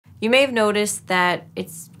You may have noticed that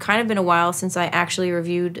it's kind of been a while since I actually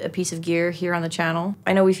reviewed a piece of gear here on the channel.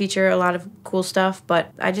 I know we feature a lot of cool stuff,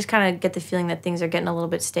 but I just kind of get the feeling that things are getting a little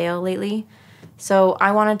bit stale lately. So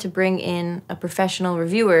I wanted to bring in a professional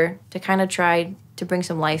reviewer to kind of try to bring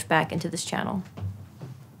some life back into this channel.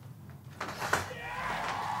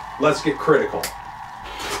 Let's get critical.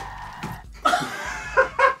 Oh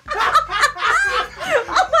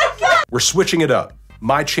my God! We're switching it up.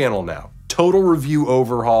 My channel now. Total review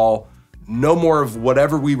overhaul. No more of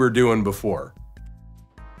whatever we were doing before.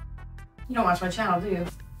 You don't watch my channel, do you?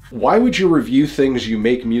 Why would you review things you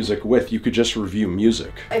make music with? You could just review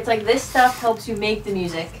music. It's like this stuff helps you make the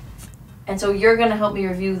music, and so you're gonna help me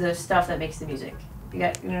review the stuff that makes the music. You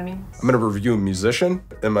know what I mean? I'm gonna review a musician?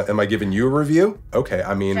 Am I giving you a review? Okay,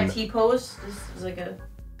 I mean... Should I T-pose? This is like a...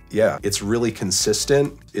 Yeah, it's really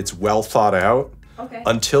consistent. It's well thought out. Okay.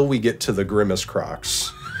 Until we get to the Grimace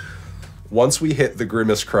Crocs. Once we hit the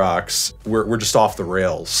Grimace Crocs, we're just off the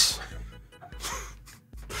rails.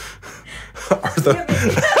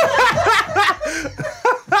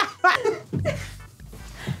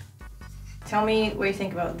 Tell me what you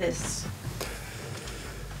think about this.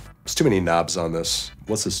 There's too many knobs on this.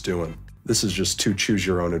 What's this doing? This is just to choose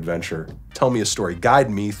your own adventure. Tell me a story. Guide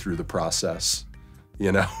me through the process,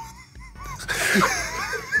 you know?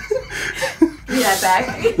 Give me that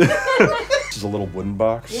back. This is a little wooden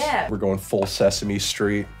box. Yeah. We're going full Sesame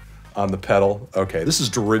Street on the pedal. Okay, this is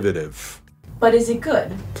derivative. But is it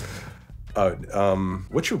good?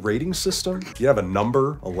 What's your rating system? Do you have a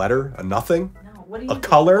number, a letter, a nothing? No, what do you A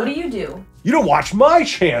color? What do you do? You don't watch my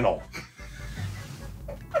channel!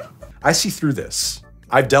 I see through this.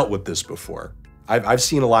 I've dealt with this before. I've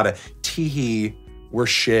seen a lot of tee-hee, we're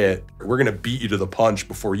shit, we're gonna beat you to the punch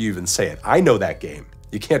before you even say it. I know that game.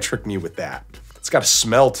 You can't trick me with that. It's got a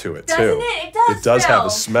smell to it, too. Doesn't it? It does. It does have a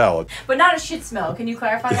smell. But not a shit smell. Can you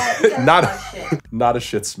clarify that? Not a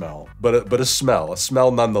shit smell, but a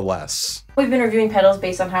smell nonetheless. We've been reviewing pedals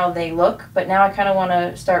based on how they look, but now I kind of want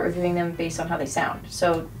to start reviewing them based on how they sound.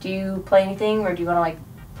 So, do you play anything, or do you want to like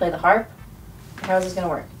play the harp? How is this gonna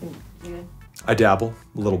work? You... I dabble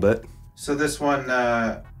a little bit. So this one,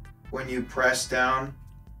 when you press down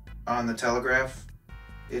on the telegraph,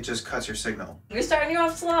 it just cuts your signal. You're starting you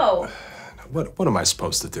off slow. What am I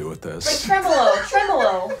supposed to do with this? Like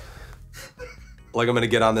tremolo. Like I'm gonna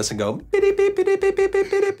get on this and go, beep, beep, beep, beep, beep, beep,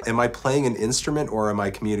 beep, beep. Am I playing an instrument or am I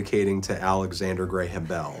communicating to Alexander Graham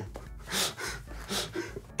Bell?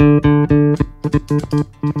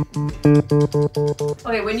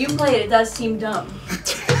 Okay, when you play it, it does seem dumb.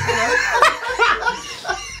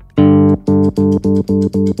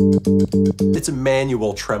 It's a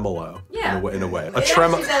manual tremolo. Yeah. In a way. It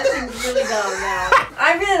actually does seem really dumb now.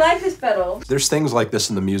 I really like this pedal. There's things like this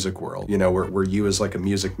in the music world, you know, where you as like a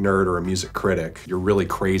music nerd or a music critic, you're really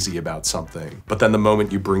crazy about something. But then the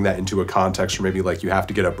moment you bring that into a context where maybe like you have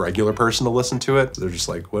to get a regular person to listen to it, they're just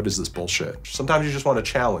like, what is this bullshit? Sometimes you just want a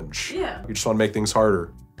challenge. Yeah. You just want to make things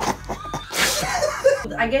harder.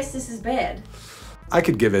 I guess this is bad. I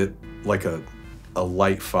could give it like a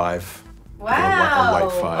light 5. Wow. A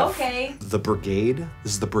light 5. Okay. The Brigade.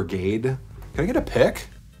 This is the Brigade. Can I get a pick?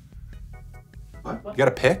 What? You got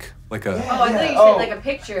a pick? Like a... Oh, I thought you said like a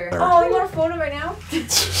picture. There. Oh, you want a photo right now? I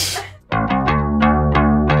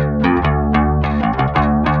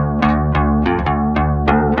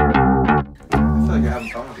feel like you're having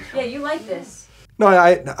fun with these. Yeah, you like this. No,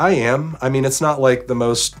 I am. I mean, it's not like the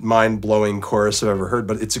most mind-blowing chorus I've ever heard,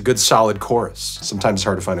 but it's a good, solid chorus. Sometimes it's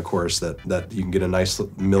hard to find a chorus that you can get a nice,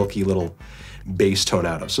 milky little bass tone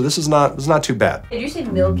out of. So this is not too bad. Did you say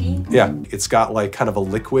milky? Yeah, it's got like kind of a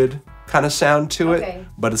liquid kind of sound to it, Okay.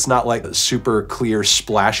 but it's not like a super clear,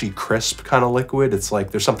 splashy, crisp kind of liquid. It's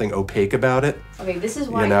like there's something opaque about it. Okay, this is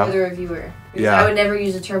why You know? you're the reviewer. Because Yeah. I would never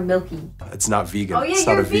use the term milky. It's not vegan. Oh yeah, it's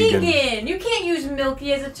you're not a vegan. You can't use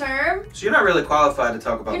milky as a term. So you're not really qualified to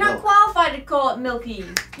talk about You're not milk. qualified to call it milky.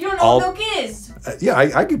 You don't know what milk is. Yeah,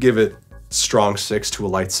 I could give it strong 6 to a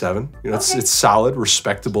light 7. You know, Okay. it's solid,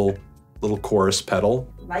 respectable little chorus pedal.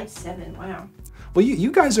 Light 7, wow. Well,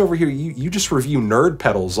 you guys over here, you just review nerd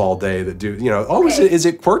pedals all day that do, you know, oh, Okay. is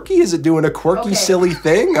it quirky? Is it doing a quirky, Okay. silly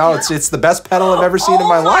thing? Oh, it's the best pedal I've ever seen in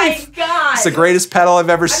my life. Oh my God. It's the greatest pedal I've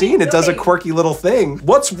ever seen. mean, It does a okay. quirky little thing.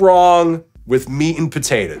 What's wrong with meat and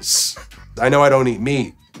potatoes? I know I don't eat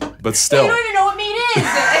meat, but still. You don't even know what meat is. It's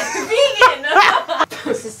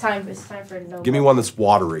vegan. It's time for no. Give me one that's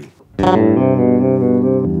watery.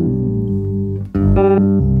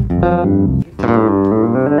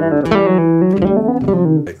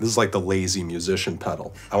 This is like the lazy musician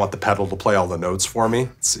pedal. I want the pedal to play all the notes for me.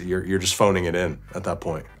 You're just phoning it in at that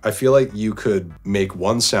point. I feel like you could make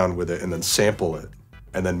one sound with it and then sample it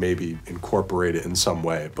and then maybe incorporate it in some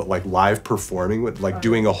way. But like live performing with, like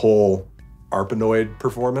doing a whole arpanoid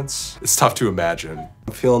performance, it's tough to imagine.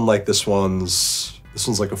 I'm feeling like this one's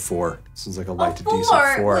like a 4. This one's like a light to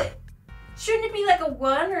decent 4. What? Shouldn't it be like a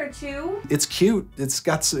 1 or a 2? It's cute. It's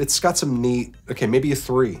got some neat. Okay, maybe a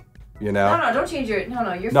 3. You know? No, don't change your.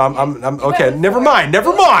 No, you're. No, I'm okay. Never mind.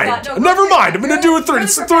 Never mind. Never mind. I'm gonna do a 3.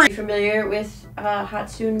 It's a 3. Are you familiar with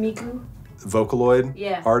Hatsune Miku?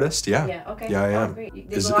 Vocaloid artist? Yeah. Yeah. Okay. Yeah, I am. Great.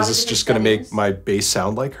 Is this just gonna make my bass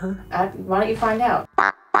sound like her? Why don't you find out?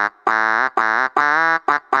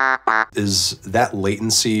 Is that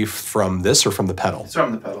latency from this or from the pedal? It's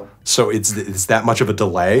from the pedal. So it's that much of a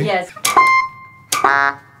delay? Yes.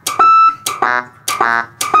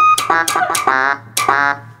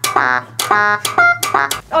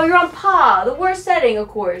 Oh, you're on Pa, the worst setting, of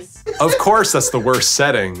course. Of course, that's the worst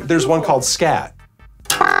setting. There's one called Scat.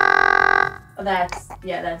 Oh, that's.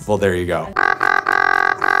 Well, there you go.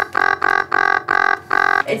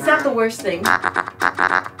 It's not the worst thing,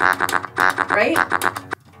 right?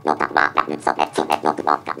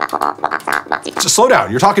 Just slow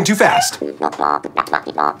down. You're talking too fast. No,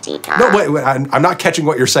 wait, I'm not catching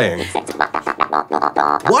what you're saying.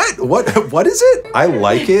 What is it? I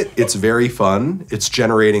like it. It's very fun. It's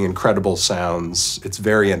generating incredible sounds. It's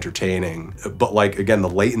very entertaining. But like, again, the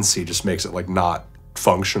latency just makes it like not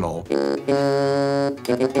functional. Yeah.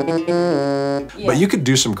 But you could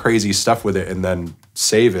do some crazy stuff with it and then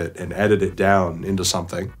save it and edit it down into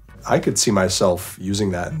something. I could see myself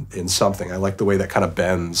using that in something. I like the way that kind of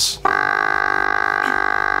bends.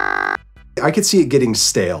 I could see it getting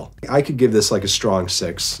stale. I could give this like a strong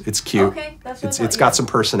 6. It's cute. Okay, that's what It's got some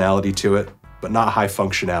personality to it, but not high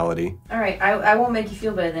functionality. All right, I won't make you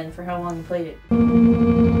feel better then for how long you played it.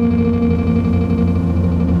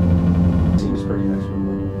 Seems pretty nice.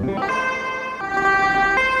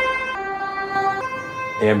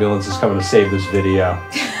 Ambulance is coming to save this video.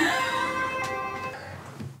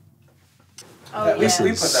 Oh, At least yeah.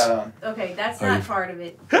 we put that on. Okay, that's not part of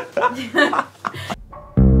it.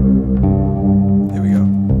 Here we go.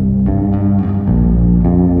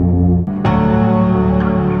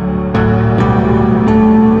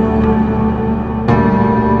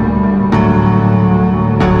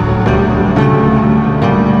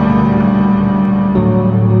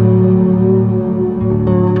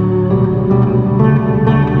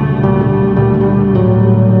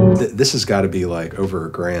 This has got to be like over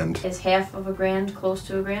 $1,000. Is half of $1,000 close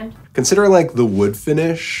to $1,000? Considering like the wood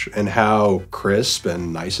finish and how crisp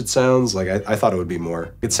and nice it sounds, like I thought it would be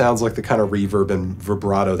more. It sounds like the kind of reverb and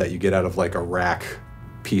vibrato that you get out of like a rack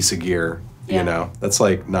piece of gear, you know? That's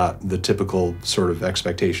like not the typical sort of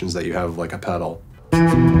expectations that you have of like a pedal.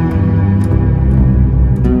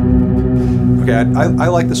 Okay, I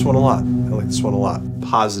like this one a lot. I like this one a lot.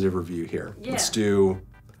 Positive review here. Yeah. Let's do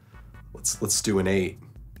an 8.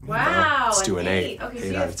 Wow, let's do an 8. Okay, so 8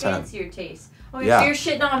 you out have of 10. fancier taste. Oh, Yeah. so you're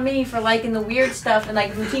shitting on me for liking the weird stuff and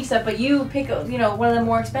like boutique stuff, but you pick, one of the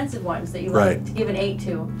more expensive ones that you like to give an 8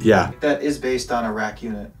 to. Yeah. That is based on a rack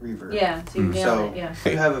unit reverb. Yeah, so you nailed it, yeah.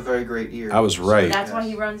 You have a very great ear. I was right. That's why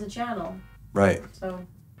he runs the channel. Right. So.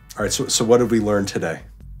 All right, so what did we learn today?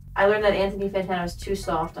 I learned that Anthony Fantano is too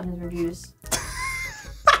soft on his reviews.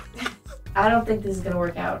 I don't think this is gonna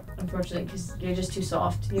work out, unfortunately, because you're just too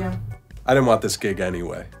soft, I didn't want this gig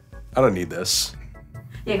anyway. I don't need this.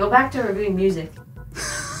 Yeah, go back to reviewing music.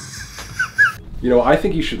 I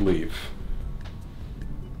think you should leave.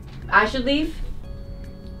 I should leave?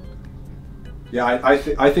 Yeah, I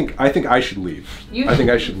think I should leave. I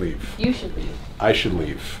think I should leave. You should leave. I should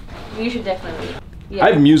leave. You should definitely leave. Yeah.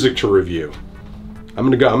 I have music to review.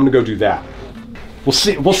 I'm gonna go do that.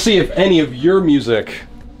 We'll see if any of your music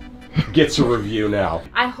gets a review now.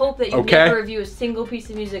 I hope that you never review a single piece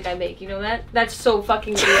of music I make. You know that? That's so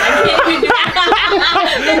fucking mean. I can't do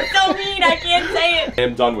that. That's so mean. I can't say it. I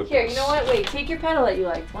am done with Here, this. you know what? Wait, take your pedal that you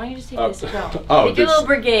liked. Why don't you just take this and go? Oh, take your little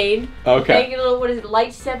brigade. Okay. Take your little, what is it,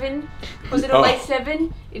 Light 7? Was it a Light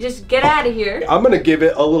 7? You just get out of here. I'm gonna give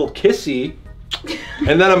it a little kissy,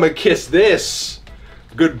 and then I'm gonna kiss this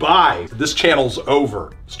goodbye. This channel's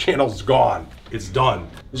over. This channel's gone. It's done.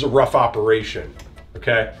 This is a rough operation.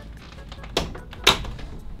 Okay.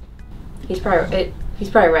 He's probably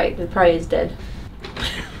right. It probably is dead.